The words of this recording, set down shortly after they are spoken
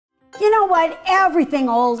You know what? Everything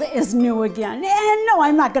old is new again. And no,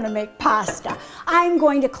 I'm not going to make pasta. I'm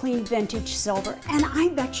going to clean vintage silver. And I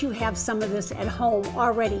bet you have some of this at home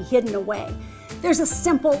already hidden away. There's a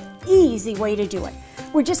simple, easy way to do it.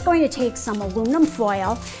 We're just going to take some aluminum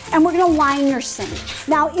foil and we're going to line your sink.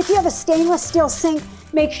 Now, if you have a stainless steel sink,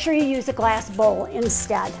 make sure you use a glass bowl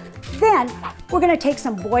instead. Then, we're going to take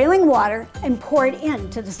some boiling water and pour it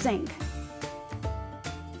into the sink.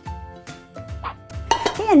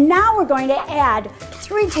 And now we're going to add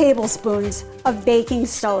 3 tablespoons of baking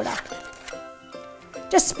soda.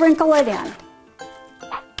 Just sprinkle it in.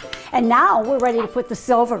 And now we're ready to put the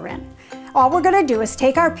silver in. All we're going to do is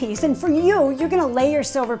take our piece, and for you, you're going to lay your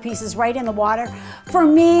silver pieces right in the water. For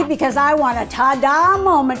me, because I want a ta-da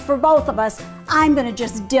moment for both of us, I'm going to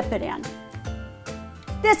just dip it in.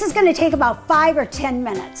 This is going to take about 5 or 10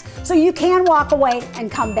 minutes, so you can walk away and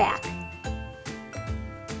come back.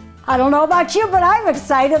 I don't know about you, but I'm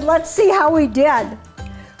excited. Let's see how we did.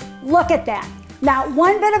 Look at that. Not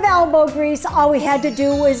one bit of elbow grease. All we had to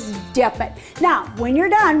do was dip it. Now, when you're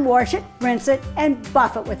done, wash it, rinse it, and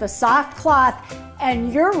buff it with a soft cloth,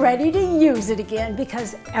 and you're ready to use it again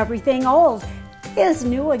because everything old is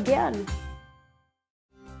new again.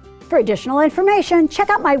 For additional information, check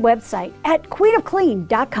out my website at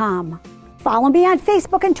queenofclean.com. Follow me on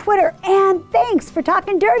Facebook and Twitter, and thanks for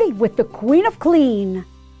talking dirty with the Queen of Clean.